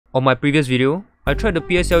On my previous video, I tried the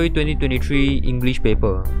PSLE 2023 English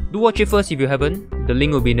paper. Do watch it first if you haven't, the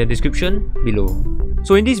link will be in the description below.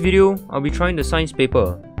 So in this video, I'll be trying the science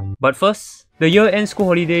paper. But first, the year-end school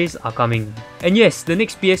holidays are coming. And yes, the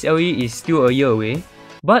next PSLE is still a year away.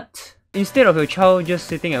 But instead of your child just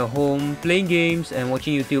sitting at home, playing games and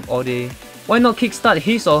watching YouTube all day, why not kickstart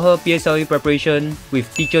his or her PSLE preparation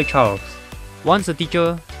with Teacher Charles? Once a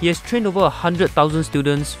teacher, he has trained over 100,000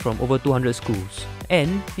 students from over 200 schools.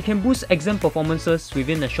 And he can boost exam performances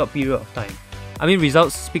within a short period of time. I mean,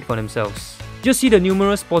 results speak for themselves. Just see the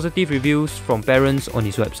numerous positive reviews from parents on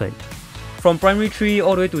his website. From primary 3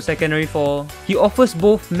 all the way to secondary 4, he offers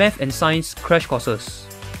both math and science crash courses.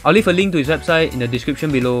 I'll leave a link to his website in the description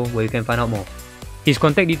below where you can find out more. His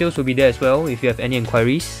contact details will be there as well if you have any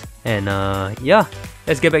enquiries. And yeah,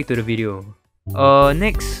 let's get back to the video.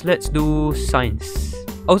 Next, let's do science.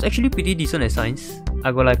 I was actually pretty decent at science.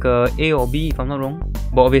 I got like a A or B if I'm not wrong.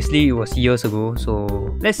 But obviously it was years ago, so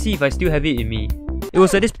let's see if I still have it in me. It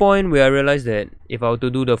was at this point where I realized that if I were to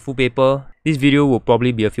do the full paper, this video will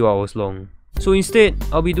probably be a few hours long. So instead,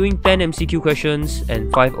 I'll be doing 10 MCQ questions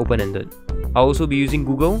and 5 open-ended. I'll also be using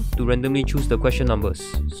Google to randomly choose the question numbers.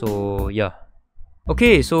 So yeah.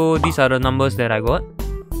 Okay, so these are the numbers that I got.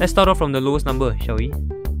 Let's start off from the lowest number, shall we?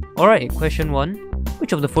 Alright, question 1.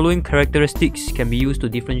 Which of the following characteristics can be used to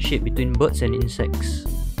differentiate between birds and insects?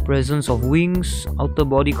 Presence of wings, outer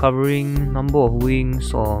body covering, number of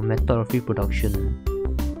wings, or method of reproduction?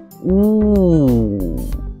 Ooh,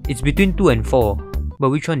 it's between 2 and 4. But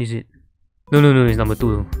which one is it? No, it's number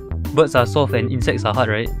 2. Birds are soft and insects are hard,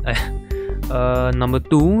 right? Number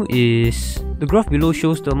 2 is... The graph below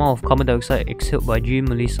shows the amount of carbon dioxide exhaled by Jim,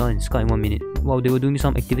 Melissa and Sky in 1 minute while they were doing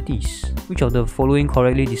some activities. Which of the following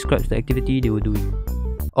correctly describes the activity they were doing?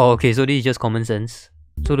 Oh, okay, so this is just common sense.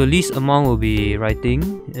 So the least amount will be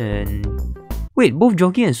writing and... Wait, both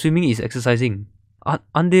jogging and swimming is exercising.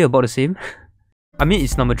 Aren't they about the same? I mean,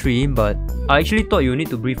 it's number 3, but I actually thought you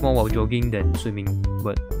need to breathe more while jogging than swimming.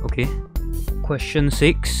 But okay. Question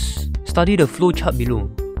 6. Study the flow chart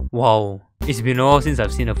below. Wow, it's been a while since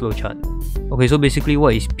I've seen a flow chart. Okay, so basically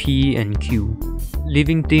what is P and Q?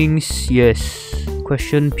 Living things, yes.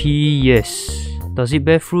 Question P, yes. Does it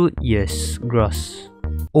bear fruit? Yes. Grass.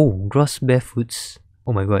 Oh, grass bear fruits.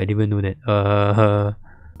 Oh my god, I didn't even know that.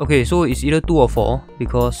 Okay, so it's either 2 or 4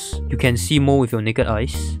 because you can see more with your naked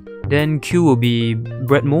eyes. Then Q will be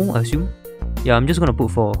bread mold, I assume. Yeah, I'm just gonna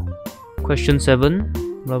put 4. Question 7.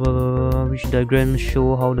 Blah blah blah. Which diagrams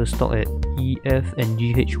show how the stalk at E, F and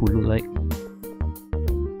GH would look like?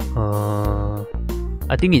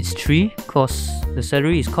 I think it's 3 cause the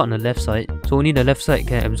celery is cut on the left side, so only the left side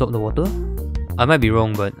can absorb the water. I might be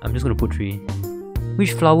wrong, but I'm just gonna put 3.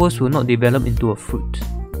 Which flowers will not develop into a fruit?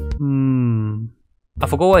 I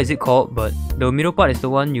forgot what is it called, but the middle part is the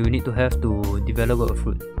one you need to have to develop a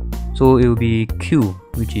fruit. So it will be Q,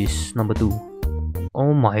 which is number 2.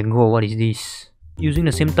 Oh my god, what is this? Using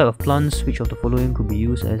the same type of plants, which of the following could be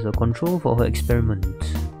used as a control for her experiment?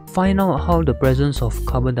 Find out how the presence of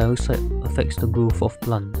carbon dioxide affects the growth of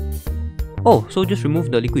plant. Oh, so just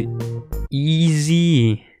remove the liquid.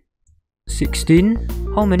 Easy.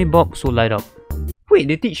 16. How many bulbs will light up? Wait,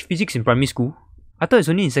 they teach physics in primary school? I thought it's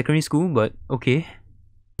only in secondary school, but okay.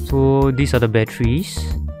 So these are the batteries.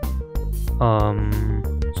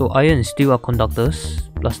 So iron and steel are conductors,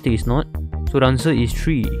 plastic is not. So the answer is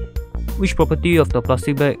 3. Which property of the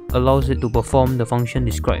plastic bag allows it to perform the function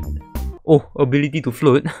described? Oh, ability to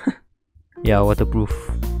float. Yeah, waterproof.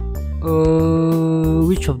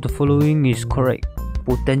 Which of the following is correct?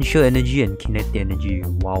 Potential energy and kinetic energy.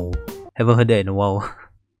 Wow, haven't heard that in a while.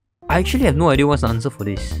 I actually have no idea what's the answer for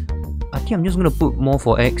this. I think I'm just gonna put more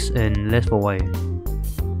for X and less for Y.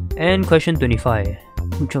 And question 25.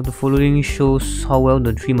 Which of the following shows how well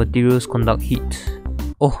the 3 materials conduct heat?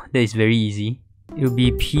 Oh, that is very easy. It will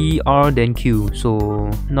be P, R, then Q,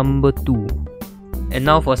 so number 2. And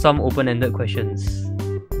now for some open-ended questions.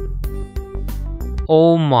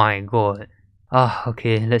 Oh my god.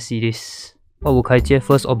 Okay, let's see this. What will Kaijie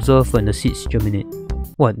first observe when the seeds germinate?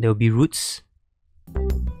 What, there will be roots?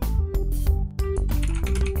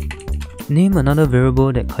 Name another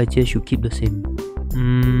variable that Kaijie should keep the same.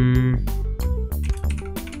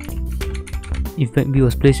 If bag B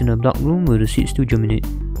was placed in a dark room, will the seeds still germinate?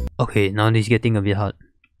 Okay, now this is getting a bit hard.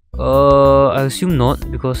 I assume not,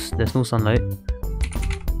 because there's no sunlight.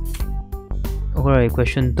 Alright,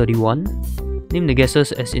 question 31. Name the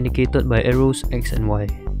gases as indicated by arrows X and Y.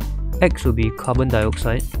 X will be carbon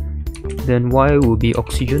dioxide, then Y will be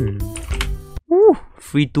oxygen. Woo!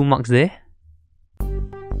 Free 2 marks there.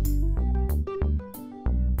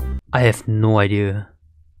 I have no idea.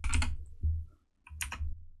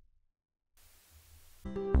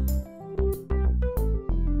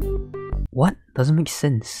 What? Doesn't make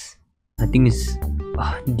sense. I think it's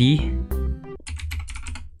D.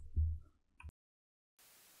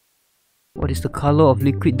 What is the color of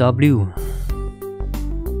liquid W?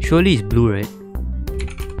 Surely it's blue, right?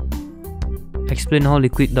 Explain how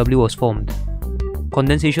liquid W was formed.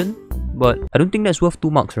 Condensation? But I don't think that's worth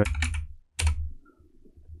 2 marks, right?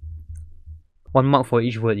 1 mark for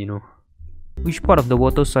each word, you know. Which part of the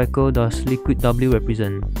water cycle does liquid W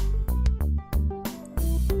represent?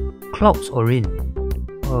 Clouds or rain?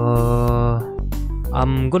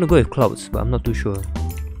 I'm gonna go with clouds, but I'm not too sure.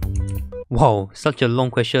 Wow, such a long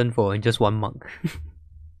question for just 1 mark.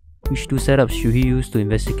 Which 2 setups should he use to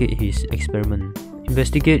investigate his experiment?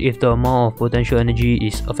 Investigate if the amount of potential energy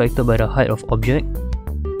is affected by the height of object.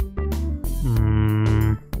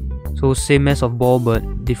 So same mass of ball but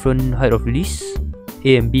different height of release.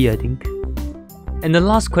 A and B, I think. And the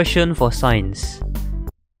last question for science.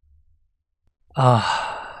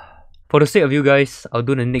 For the sake of you guys, I'll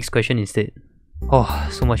do the next question instead. Oh,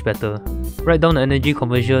 so much better. Write down the energy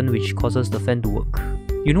conversion which causes the fan to work.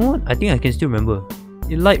 You know what? I think I can still remember.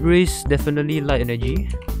 In light rays, definitely light energy.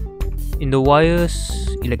 In the wires,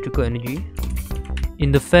 electrical energy.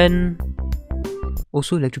 In the fan,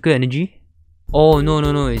 also electrical energy. Oh no,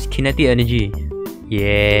 it's kinetic energy.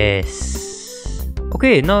 Yes.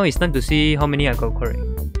 Okay, now it's time to see how many I got correct.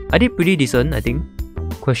 I did pretty decent, I think.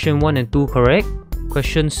 Question 1 and 2 correct.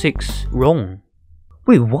 Question 6 wrong.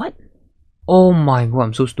 Wait, what? Oh my god,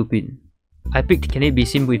 I'm so stupid. I picked can it be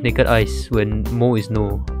seen with naked eyes when Mo is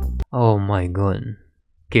no. Oh my god.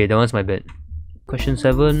 Okay, that one's my bad. Question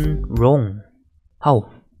 7 wrong.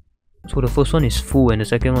 How? So the first one is full and the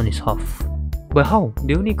second one is half. But how?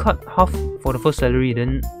 They only cut half for the first salary,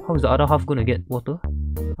 then how is the other half gonna get water?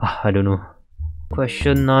 I don't know.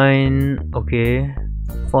 Question 9, okay.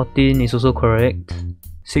 14 is also correct.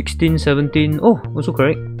 16, 17, oh, also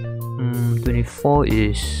correct. 24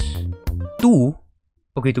 is 2.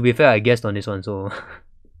 Okay, to be fair, I guessed on this one, so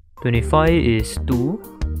 25 is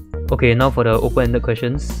 2. Okay, now for the open-ended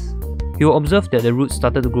questions. You will observe that the roots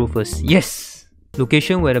started to grow first. Yes!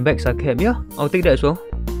 Location where the bags are kept. Yeah, I'll take that as well.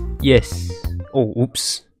 Yes. Oh,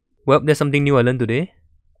 oops. Well, there's something new I learned today.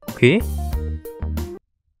 Okay.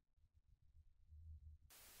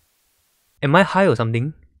 Am I high or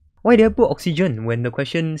something? Why did I put oxygen when the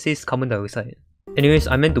question says carbon dioxide? Anyways,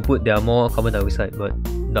 I meant to put there are more carbon dioxide, but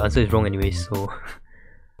the answer is wrong anyways, so...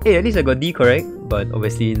 Hey, at least I got D correct, but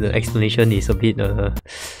obviously the explanation is a bit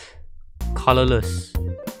colorless.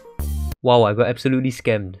 Wow, I got absolutely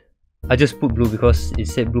scammed. I just put blue because it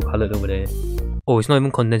said blue colored over there. Oh, it's not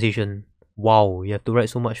even condensation. Wow, you have to write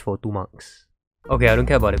so much for 2 marks. Okay, I don't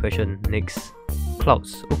care about the question. Next.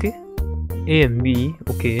 Clouds, okay. A and B,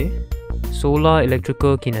 okay. Solar,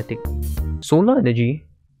 electrical, kinetic. Solar energy?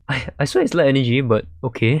 I swear it's light energy, but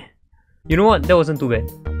okay. You know what? That wasn't too bad.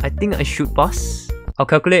 I think I should pass. I'll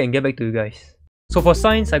calculate and get back to you guys. So for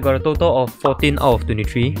science, I got a total of 14 out of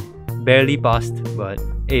 23. Barely passed, but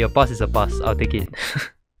hey, a pass is a pass. I'll take it.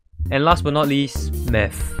 And last but not least,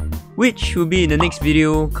 math, which will be in the next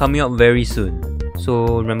video coming up very soon.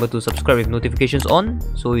 So remember to subscribe with notifications on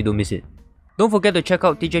so you don't miss it. Don't forget to check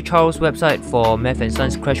out Teacher Charles' website for math and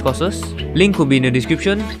science crash courses. Link will be in the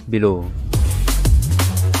description below.